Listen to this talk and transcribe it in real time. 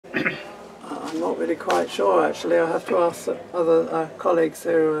not really quite sure actually. I have to ask other colleagues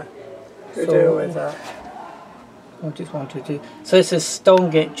who deal with that. I just wanted to. So this is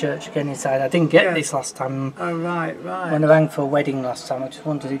Stonegate Church again inside. I didn't get this last time. Oh right. When I rang for a wedding last time, I just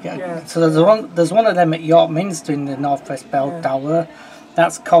wanted to get. Yeah. So there's one of them at York Minster in the northwest bell tower.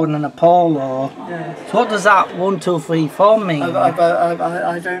 That's Colin and Apollo. Yeah. So what does that 1, 2, 3, 4 mean?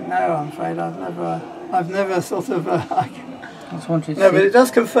 I don't know. I'm afraid I've never sort of. I just wanted to no, but it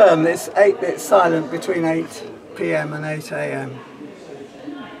does confirm that it's silent between 8 p.m. and 8 a.m.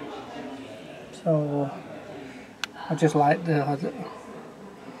 So. I just like the.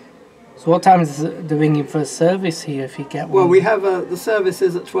 So what time is the ringing for a service here if you get one? Well, we have the service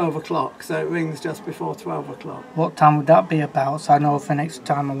is at 12 o'clock, so it rings just before 12 o'clock. What time would that be about? So I know for next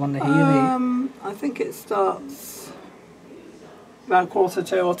time I want to hear it. I think it starts about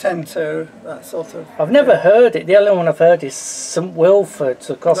 1:45 or 10:45, that sort of. I've never heard it. The only one I've heard is St Wilford's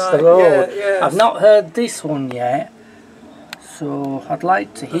across the road. Yeah, yes. I've not heard this one yet. So I'd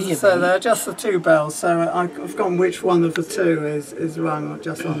like to hear. So they're just the 2 bells. So I've gone which one of the 2 is rung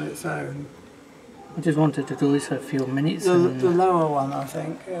just on its own. I just wanted to do this for a few minutes. The lower one, I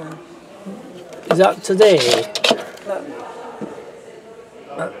think. Yeah. Is that today?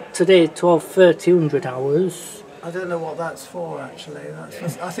 Today, 12:30 hours. I don't know what that's for actually.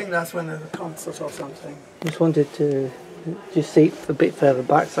 I think that's when there's a concert or something. Just wanted to. Just see it a bit further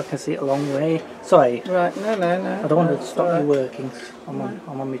back so I can see it a long way. Sorry. Right, no. I don't want to stop you working. I'm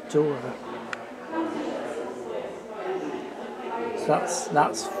on my tour. So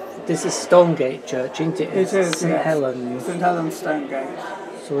this is Stonegate Church, isn't it? It is. St Helens. St Helens Stonegate.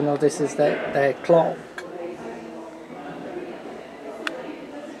 So we know this is their clock.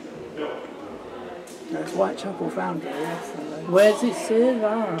 It's Whitechapel Foundry, yes. Where does it say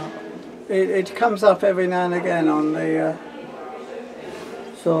that? It comes up every now and again on the.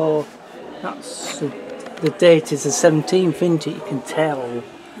 So that's the date is the 17th, isn't it? You can tell.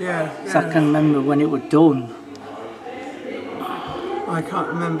 Yeah. So I can remember when it was done. I can't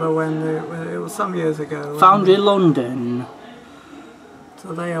remember when it was some years ago. Foundry London.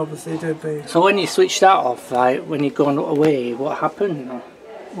 So they obviously did the. So when you switch that off, right, when you're going away, what happened?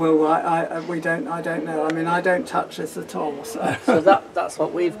 Well, I don't know. I mean, I don't touch this at all. So that's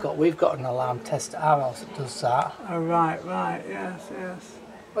what we've got. We've got an alarm test at our house that does that. Oh right, yes.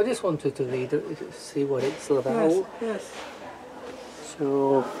 I just wanted to read it, see what it's all about. Yes.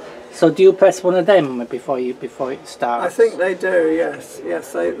 So do you press one of them before it starts? I think they do. Yes.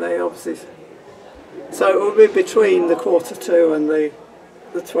 They obviously. So it will be between the 1:45 and the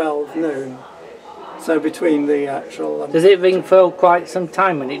 12 noon. So between the actual... does it ring for quite some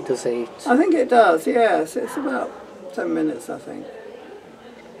time when it does it? I think it does, yes. It's about 10 minutes, I think.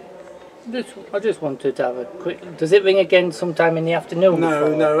 I just wanted to have a quick... Does it ring again sometime in the afternoon?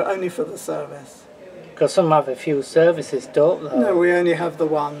 No, only for the service. Because some have a few services, don't they? No, we only have the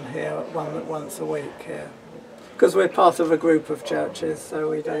one here, once a week here. Because we're part of a group of churches,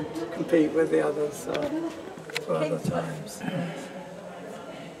 so we don't compete with the others for other times. Yes.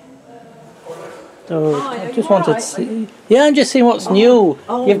 So I just wanted to see. Yeah, I'm just seeing what's new.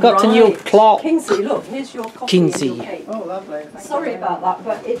 You've got a new clock. Kinsey, look, here's your coffee. Kinsey. And your cake. Oh, lovely. Sorry about that,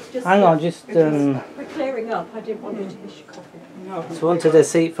 but it's just. Hang on, just. We're clearing up. I didn't want you to miss your coffee. No, just wanted to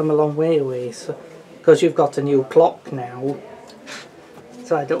see it from a long way away, so because you've got a new clock now.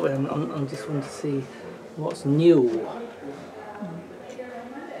 So I don't. I'm just want to see what's new.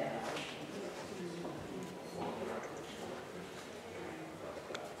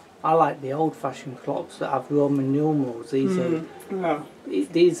 I like the old-fashioned clocks that have Roman numerals. These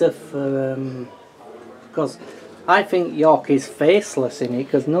are for because I think York is faceless in it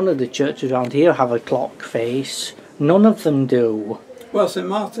because none of the churches around here have a clock face. None of them do. Well, St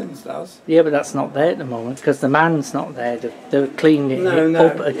Martin's does. Yeah, but that's not there at the moment because the man's not there. They've cleaned it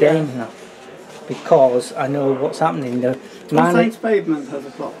up again now because I know what's happening. The man. Saint's Pavement has a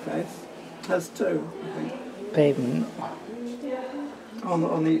clock face. Has 2, I think. Pavement.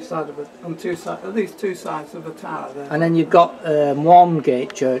 On each side of it, on at least 2 sides of the tower there. And then you've got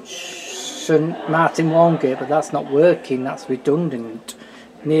Warmgate Church, St Martin Warmgate, but that's not working, that's redundant.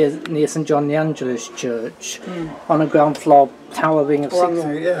 Near St John the Angelus Church, on a ground floor tower ring of 6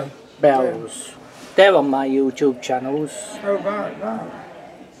 bells. Yeah. They're on my YouTube channels. Oh, right.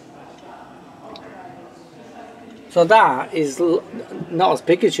 So that is not as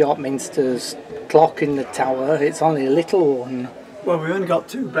big as York Minster's clock in the tower, it's only a little one. Well, we've only got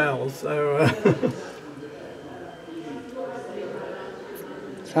 2 bells, so...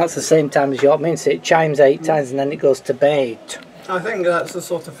 So that's the same time as York Minster. It chimes 8 times and then it goes to bed. I think that's a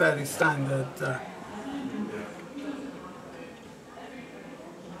sort of fairly standard...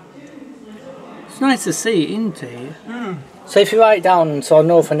 It's nice to see it, isn't it? So if you write it down so I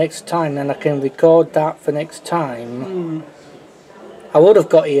know for next time, then I can record that for next time. I would have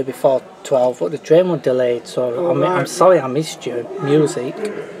got here before 12, but the train was delayed, so I'm sorry I missed your music.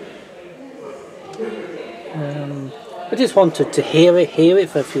 I just wanted to hear it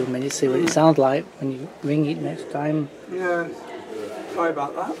for a few minutes, see what it sounds like when you ring it next time. Yeah, sorry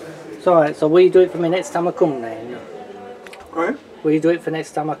about that. It's alright, so will you do it for me next time I come then? Right? Will you do it for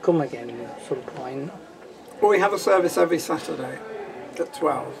next time I come again at some point? Well, we have a service every Saturday at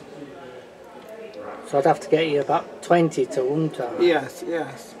 12. So I'd have to get you about 20 to, wouldn't I? Yes,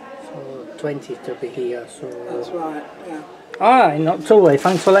 yes. So 20 to be here, so... That's right, yeah. Alright, not to worry,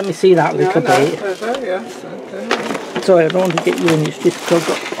 thanks for letting me see that little bit. Pleasure, yes, okay. Sorry, I don't want to get you in, it's just because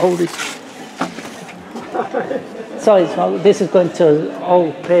I've got all this... Sorry, so this is going to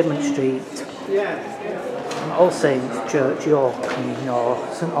Old Pavement Street. Yes. All Saints Church, York, or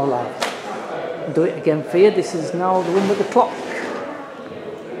St Olaves. I'll do it again for you. This is now the one with the clock.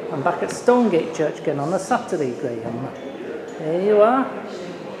 I'm back at Stonegate Church again on a Saturday, Graham. There you are.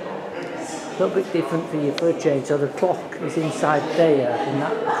 A little bit different for you for a change. So the clock is inside there in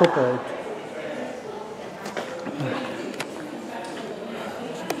that cupboard.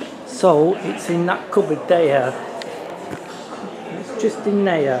 So it's in that cupboard there. It's just in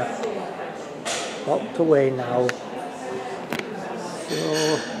there. Locked away now.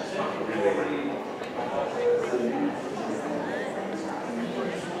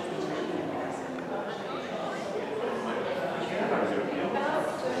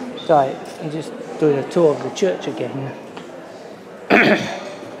 So right, I'm just doing a tour of the church again.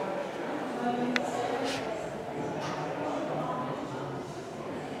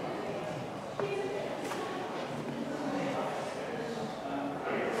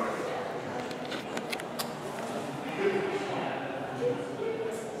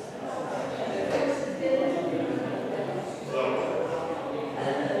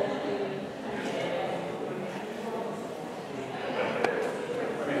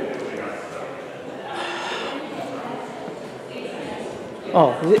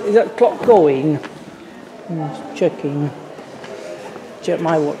 Oh, is that clock going? I'm just checking. Check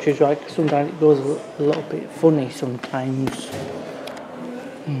my watch is right, 'cause sometimes it goes a little bit funny sometimes.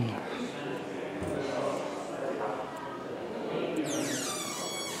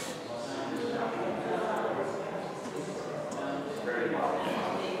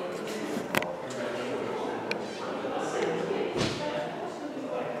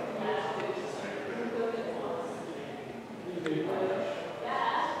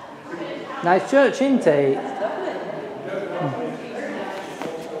 Nice church, isn't it?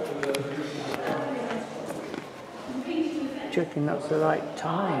 Checking that's the right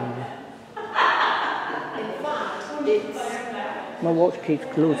time. My watch keeps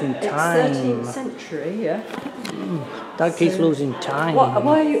losing time. It's 13th century, yeah. Dad keeps losing time.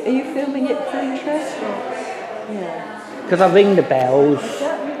 Why are you filming it for interest? Or? Yeah. Because I ring the bells.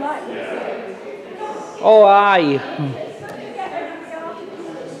 Yeah, you like it. Oh, aye.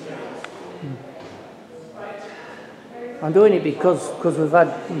 I'm doing it because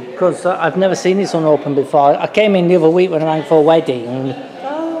I've never seen this one open before. I came in the other week when I rang for a wedding.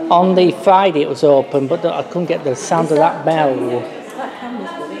 On the Friday it was open, but I couldn't get the sound of that bell. That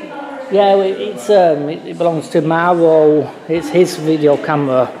camera's good. Yeah, it belongs to Maro. It's his video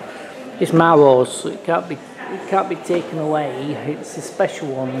camera. It's Maro's, so it can't be taken away. It's a special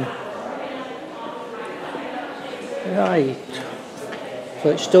one. Right. So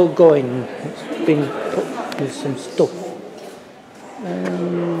it's still going. It's been put with some stuff.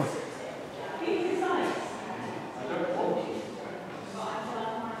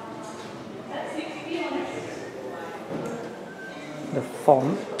 The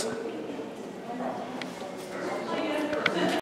font.